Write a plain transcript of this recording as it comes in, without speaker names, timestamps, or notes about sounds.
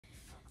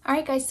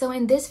Alright guys, so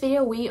in this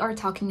video we are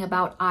talking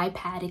about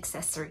iPad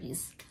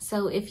accessories.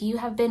 So if you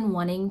have been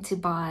wanting to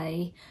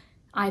buy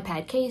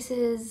iPad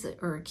cases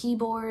or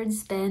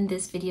keyboards, then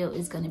this video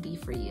is going to be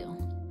for you.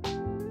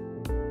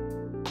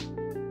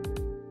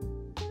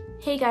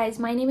 Hey guys,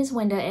 my name is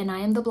Wenda and I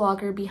am the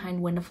blogger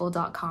behind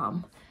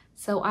wendaful.com.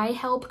 So I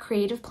help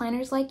creative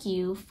planners like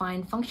you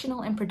find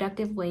functional and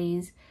productive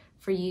ways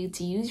for you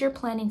to use your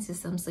planning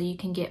system so you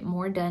can get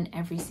more done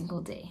every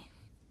single day.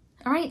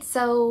 Alright,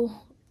 so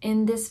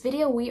in this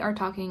video, we are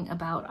talking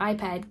about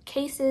iPad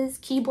cases,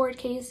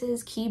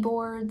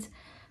 keyboards,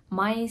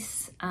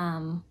 mice,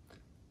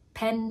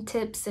 pen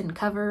tips and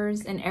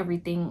covers, and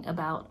everything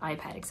about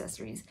iPad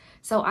accessories.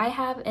 So I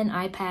have an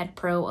iPad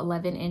Pro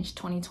 11-inch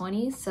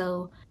 2020,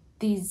 so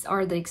these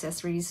are the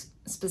accessories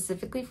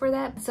specifically for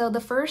that. So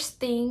the first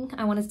thing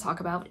I wanted to talk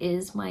about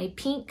is my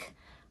pink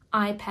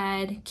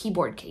iPad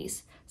keyboard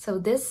case. So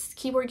this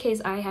keyboard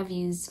case I have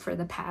used for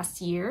the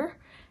past year,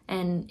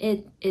 and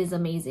it is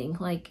amazing.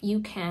 Like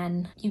you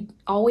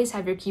always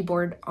have your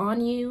keyboard on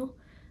you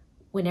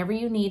whenever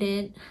you need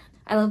it.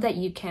 I love that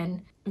you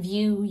can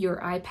view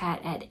your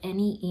iPad at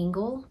any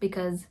angle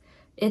because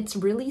it's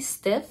really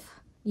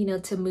stiff, you know,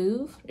 to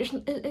move.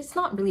 It's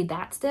not really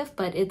that stiff,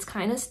 but it's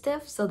kind of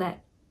stiff so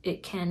that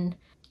it can,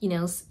 you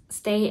know,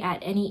 stay at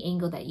any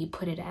angle that you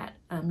put it at.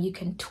 You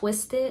can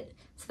twist it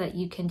so that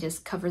you can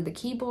just cover the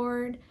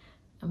keyboard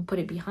and put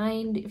it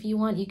behind if you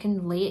want. You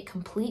can lay it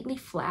completely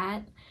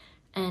flat.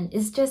 And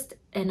it's just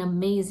an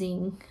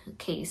amazing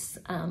case.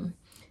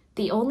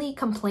 The only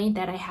complaint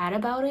that I had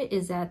about it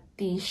is that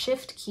the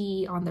shift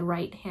key on the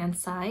right hand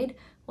side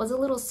was a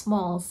little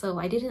small, so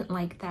I didn't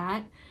like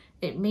that.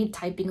 It made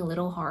typing a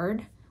little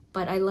hard,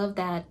 but I love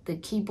that the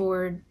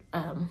keyboard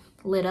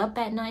lit up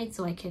at night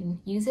so I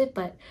can use it.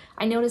 But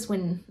I noticed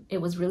when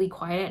it was really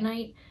quiet at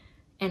night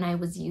and I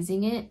was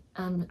using it,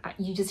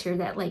 you just hear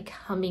that like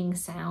humming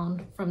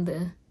sound from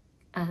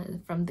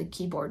the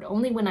keyboard,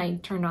 only when I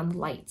turned on the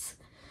lights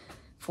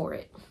for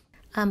it.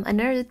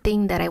 Another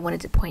thing that I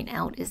wanted to point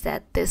out is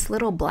that this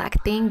little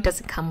black thing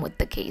doesn't come with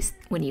the case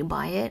when you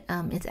buy it.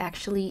 It's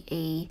actually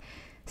a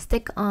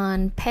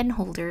stick-on pen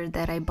holder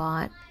that I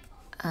bought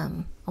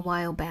a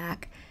while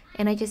back,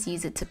 and I just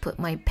use it to put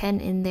my pen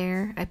in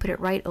there. I put it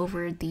right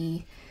over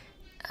the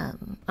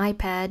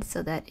iPad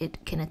so that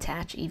it can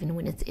attach even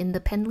when it's in the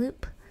pen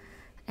loop,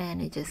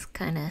 and it just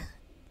kind of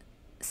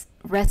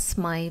rests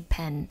my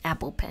pen,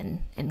 Apple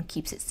Pen, and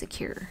keeps it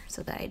secure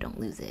so that I don't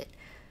lose it.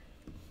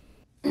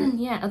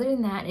 Yeah, other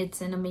than that, it's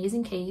an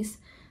amazing case.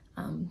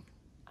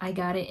 I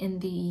got it in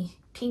the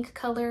pink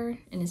color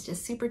and it's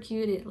just super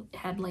cute. It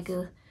had like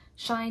a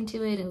shine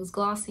to it. It was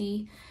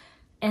glossy.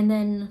 And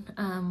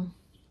then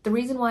the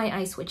reason why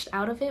I switched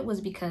out of it was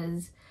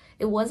because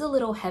it was a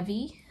little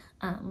heavy.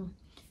 And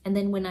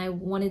then when I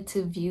wanted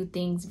to view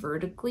things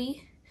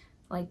vertically,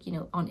 like, you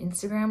know, on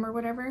Instagram or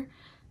whatever,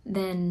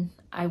 then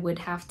I would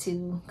have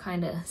to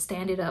kind of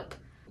stand it up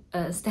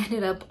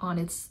on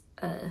its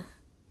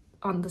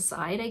on the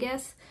side, I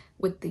guess,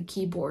 with the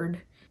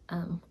keyboard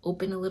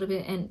open a little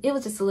bit, and it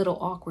was just a little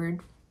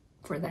awkward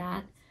for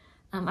that.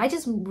 I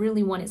just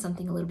really wanted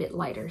something a little bit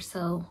lighter,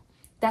 so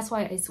that's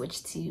why I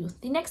switched to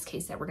the next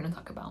case that we're going to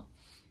talk about.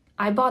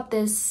 I bought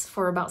this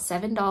for about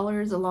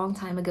 $7 a long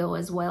time ago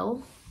as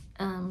well,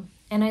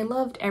 and I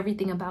loved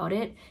everything about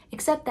it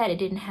except that it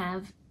didn't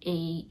have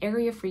a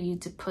area for you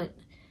to put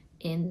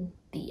in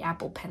the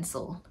Apple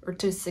Pencil or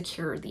to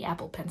secure the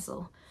Apple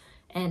Pencil.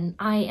 And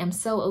I am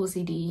so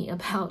OCD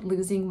about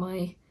losing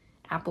my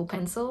Apple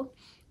Pencil,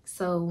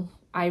 so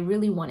I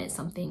really wanted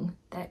something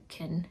that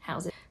can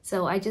house it.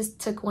 So I just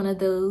took one of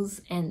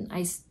those and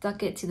I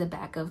stuck it to the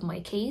back of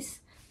my case.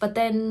 But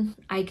then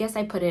I guess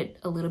I put it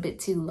a little bit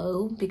too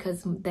low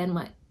because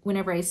then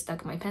whenever I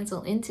stuck my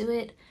pencil into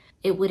it,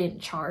 it wouldn't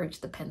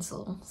charge the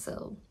pencil.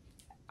 So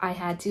I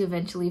had to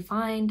eventually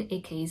find a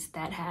case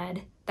that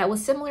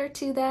was similar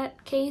to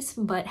that case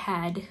but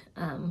had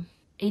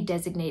a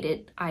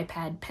designated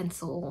iPad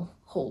pencil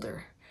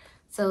holder.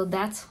 So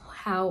that's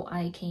how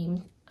I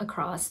came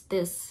across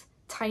this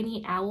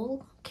tiny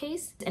owl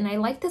case. And I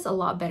like this a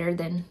lot better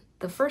than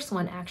the first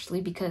one actually,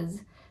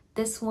 because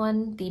this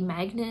one, the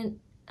magnet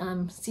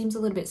seems a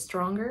little bit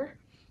stronger.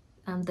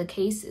 The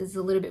case is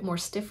a little bit more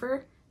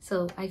stiffer,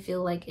 so I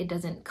feel like it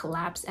doesn't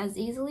collapse as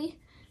easily.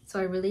 So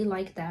I really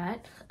like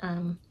that.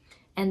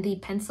 And the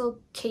pencil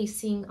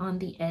casing on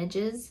the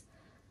edges,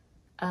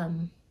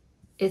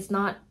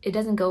 it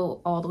doesn't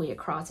go all the way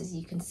across as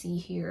you can see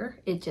here.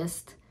 It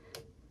just,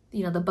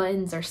 you know, the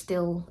buttons are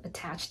still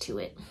attached to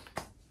it.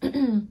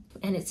 And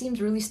it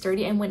seems really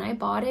sturdy. And when I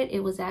bought it,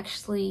 there was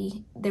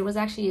actually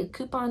a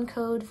coupon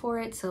code for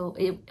it, so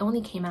it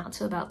only came out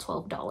to about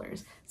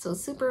 $12. So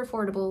super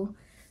affordable,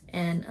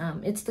 and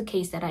it's the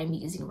case that I'm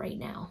using right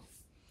now.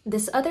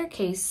 This other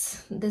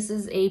case, this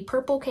is a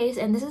purple case,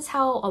 and this is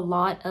how a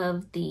lot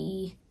of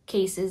the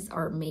cases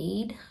are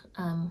made.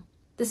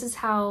 This is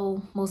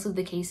how most of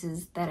the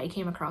cases that I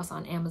came across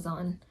on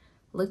Amazon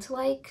looked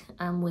like,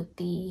 with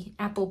the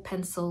Apple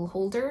Pencil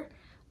holder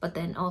but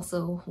then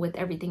also with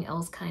everything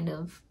else kind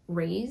of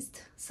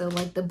raised. So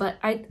like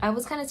I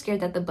was kind of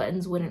scared that the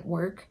buttons wouldn't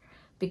work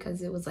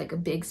because it was like a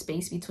big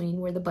space between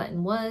where the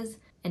button was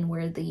and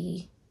where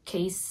the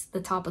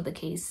top of the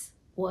case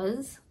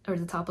was, or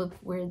the top of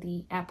where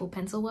the Apple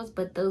Pencil was.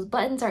 But those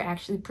buttons are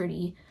actually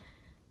pretty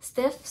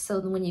stiff, so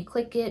when you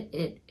click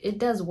it, it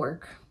does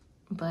work.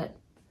 But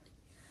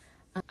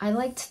I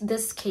liked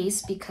this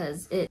case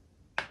because it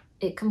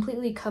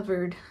completely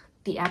covered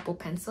the Apple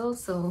Pencil,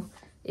 so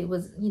it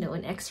was, you know,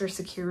 an extra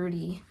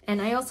security.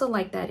 And I also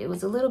like that it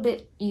was a little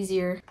bit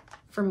easier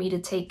for me to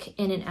take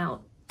in and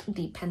out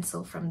the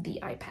pencil from the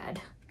iPad.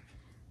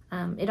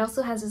 It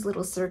also has this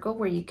little circle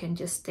where you can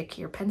just stick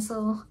your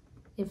pencil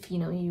if, you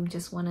know, you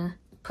just want to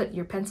put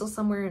your pencil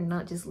somewhere and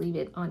not just leave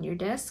it on your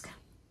desk.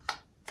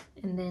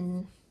 And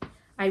then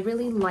I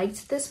really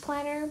liked this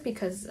planner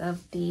because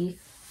of the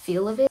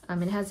feel of it.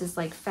 It has this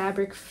like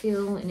fabric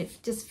feel, and it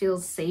just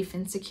feels safe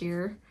and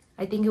secure.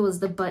 I think it was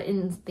the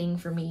buttons thing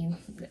for me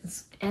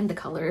and the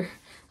color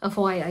of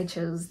why I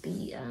chose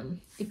the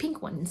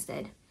pink one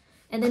instead.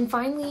 And then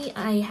finally,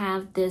 I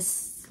have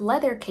this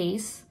leather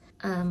case,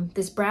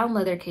 this brown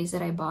leather case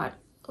that I bought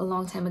a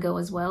long time ago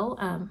as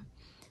well.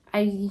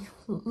 I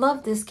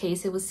love this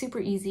case. It was super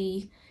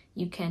easy.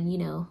 You can, you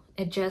know,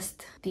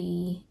 adjust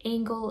the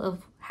angle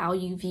of how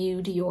you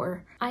viewed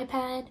your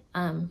iPad.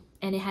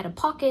 And it had a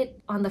pocket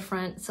on the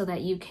front so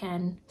that you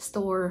can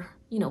store,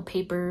 you know,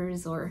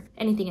 papers or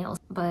anything else.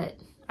 But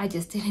I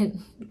just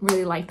didn't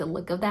really like the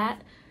look of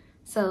that.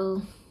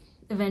 So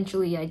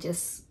eventually I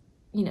just,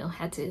 you know,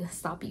 had to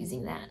stop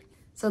using that.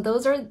 So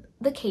those are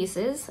the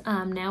cases.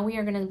 Now we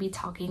are going to be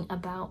talking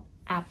about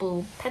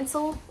Apple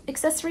Pencil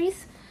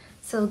accessories.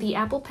 So the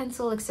Apple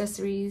Pencil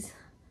accessories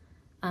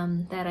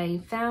that I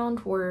found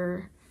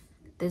were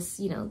this,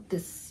 you know,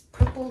 this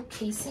purple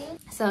casing.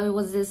 So it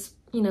was this,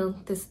 you know,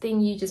 this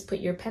thing you just put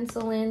your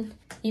pencil in.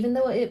 Even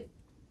though it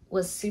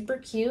was super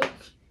cute,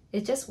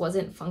 it just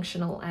wasn't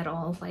functional at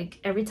all. Like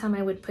every time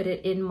I would put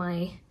it in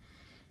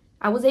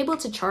I was able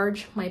to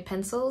charge my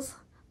pencils,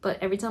 but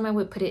every time I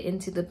would put it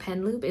into the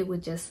pen loop, it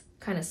would just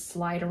kind of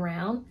slide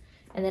around.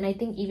 And then I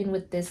think even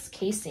with this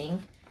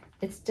casing,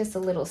 it's just a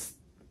little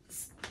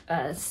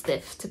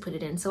stiff to put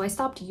it in. So I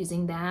stopped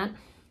using that.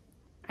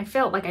 I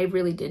felt like I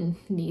really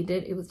didn't need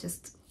it. It was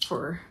just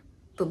for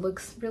the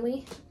looks,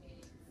 really.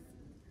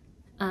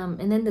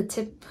 And then the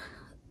tip,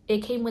 it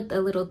came with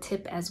a little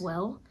tip as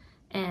well.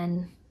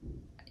 And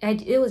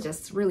it was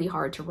just really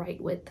hard to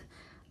write with.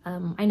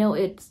 I know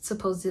it's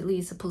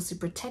supposedly supposed to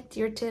protect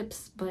your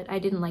tips, but I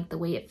didn't like the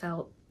way it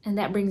felt. And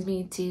that brings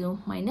me to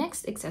my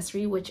next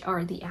accessory, which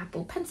are the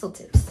Apple Pencil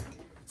tips.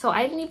 So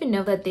I didn't even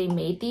know that they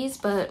made these,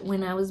 but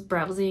when I was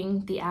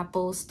browsing the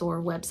Apple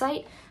Store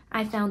website,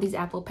 I found these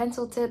Apple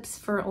Pencil tips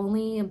for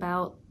only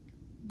about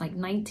like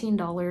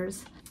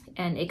 $19,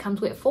 and it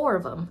comes with 4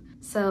 of them.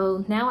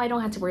 So now I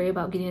don't have to worry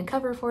about getting a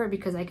cover for it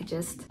because I could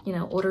just, you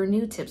know, order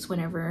new tips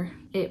whenever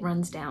it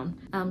runs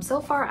down.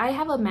 So far I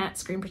have a matte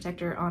screen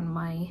protector on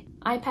my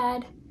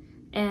iPad,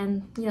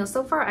 and you know,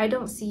 so far I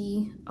don't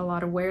see a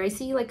lot of wear. I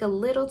see like a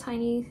little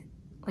tiny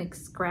like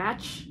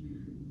scratch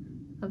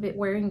of it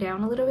wearing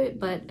down a little bit,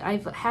 but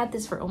I've had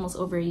this for almost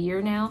over a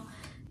year now,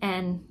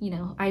 and you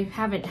know, I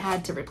haven't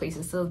had to replace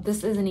it, so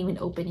this isn't even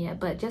open yet,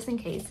 but just in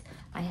case,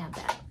 I have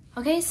that.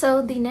 Okay,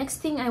 so the next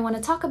thing I want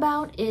to talk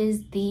about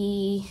is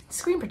the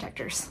screen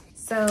protectors.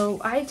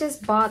 So I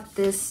just bought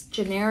this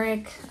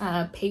generic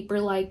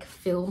paper-like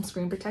film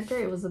screen protector.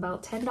 It was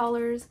about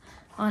 $10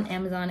 on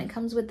Amazon. It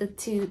comes with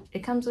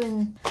it comes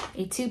in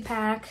a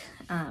 2-pack.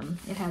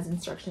 It has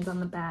instructions on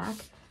the back.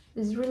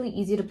 It's really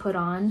easy to put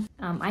on.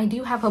 I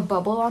do have a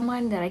bubble on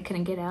mine that I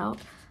couldn't get out,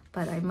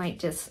 but I might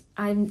just,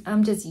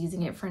 I'm just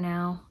using it for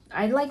now.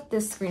 I like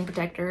this screen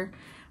protector.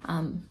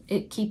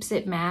 It keeps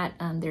it matte.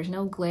 There's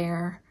no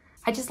glare.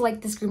 I just like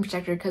the screen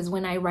protector because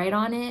when I write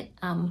on it,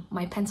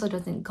 my pencil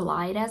doesn't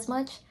glide as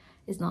much.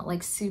 It's not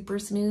like super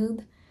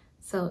smooth.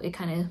 So it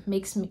kind of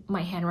makes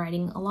my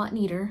handwriting a lot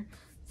neater.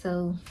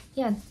 So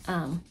yeah,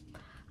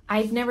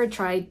 I've never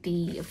tried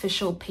the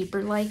official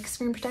paper-like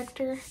screen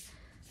protector,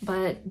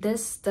 but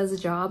this does a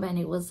job, and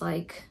it was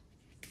like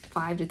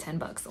 $5 to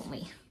 $10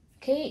 only.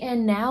 Okay,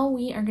 and now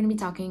we are going to be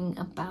talking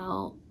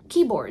about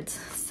keyboards.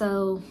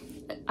 So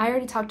I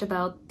already talked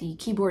about the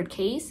keyboard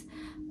case,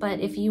 but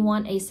if you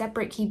want a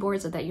separate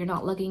keyboard so that you're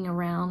not lugging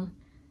around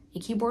a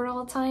keyboard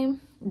all the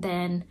time,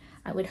 then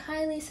I would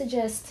highly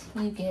suggest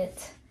you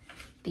get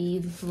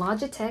the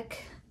Logitech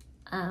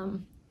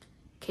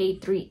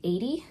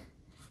K380.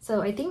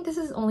 So I think this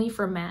is only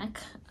for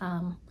Mac.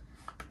 I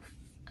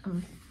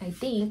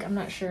think, I'm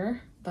not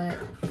sure, but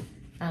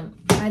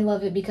I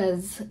love it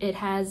because it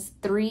has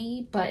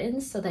 3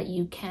 buttons so that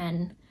you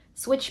can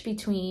switch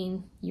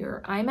between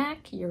your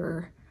iMac,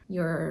 your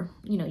your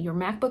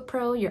MacBook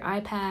Pro, your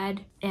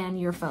iPad, and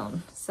your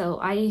phone. So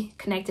I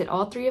connected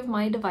all three of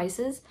my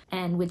devices,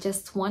 and with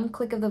just one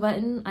click of the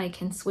button, I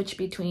can switch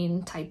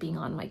between typing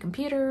on my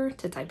computer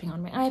to typing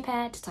on my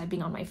iPad to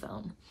typing on my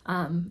phone.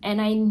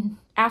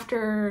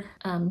 After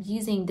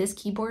using this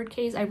keyboard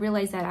case, I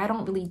realized that I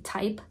don't really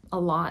type a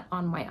lot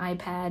on my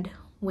iPad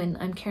when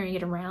I'm carrying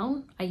it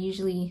around. I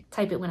usually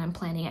type it when I'm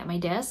planning at my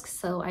desk,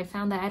 so I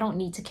found that I don't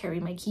need to carry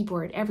my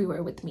keyboard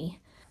everywhere with me.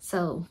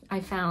 So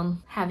I found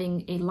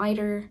having a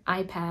lighter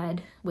iPad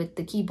with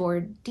the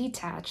keyboard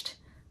detached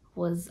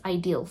was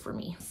ideal for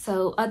me.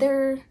 So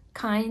other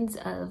kinds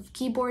of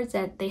keyboards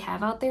that they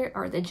have out there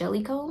are the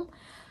Jellycomb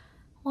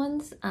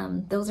ones.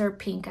 Those are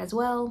pink as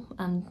well.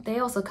 They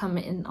also come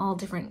in all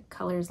different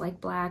colors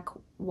like black,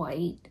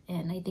 white,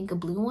 and I think a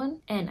blue one.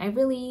 And I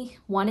really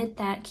wanted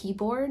that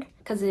keyboard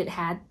because it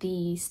had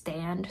the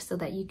stand so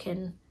that you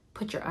can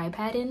put your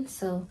iPad in.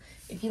 So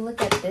if you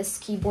look at this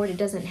keyboard, it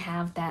doesn't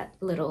have that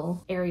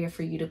little area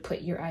for you to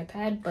put your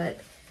iPad, but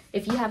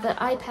if you have the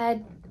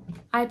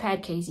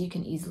iPad case, you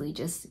can easily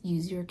just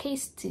use your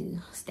case to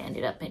stand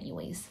it up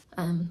anyways.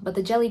 But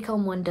the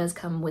Jellycomb one does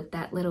come with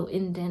that little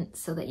indent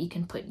so that you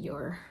can put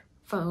your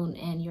phone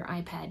and your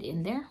iPad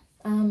in there.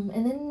 And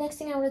then the next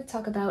thing I want to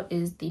talk about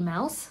is the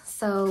mouse.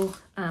 So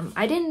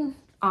I didn't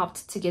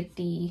opt to get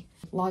the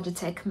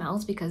Logitech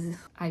mouse because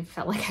I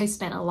felt like I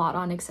spent a lot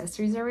on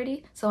accessories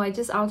already. So I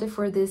just opted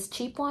for this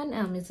cheap one.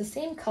 It's the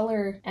same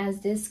color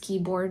as this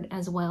keyboard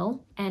as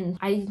well. And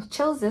I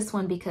chose this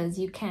one because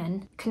you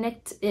can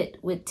connect it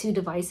with two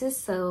devices.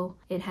 So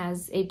it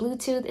has a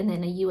Bluetooth and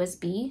then a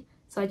USB.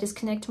 So I just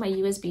connect my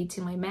USB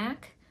to my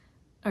Mac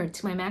or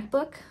to my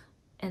MacBook,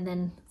 and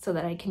then so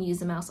that I can use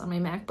the mouse on my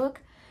MacBook.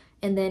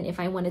 And then if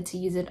I wanted to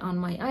use it on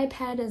my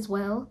iPad as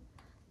well,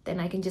 then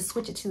I can just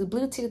switch it to the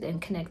Bluetooth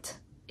and connect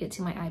it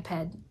to my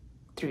iPad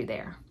through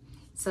there.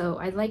 So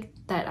I like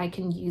that I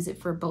can use it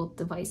for both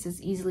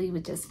devices easily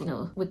with just,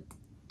 with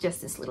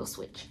just this little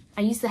switch.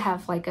 I used to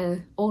have like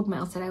a old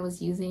mouse that I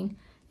was using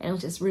and it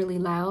was just really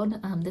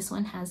loud. This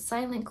one has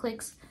silent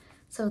clicks,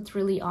 so it's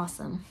really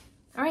awesome.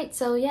 All right,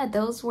 so yeah,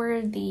 those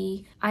were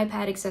the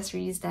iPad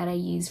accessories that I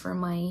use for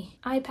my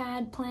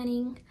iPad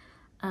planning.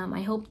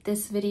 I hope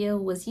this video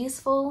was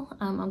useful.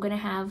 I'm gonna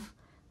have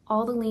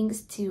all the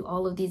links to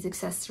all of these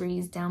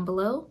accessories down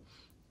below.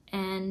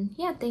 And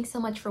yeah, thanks so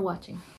much for watching.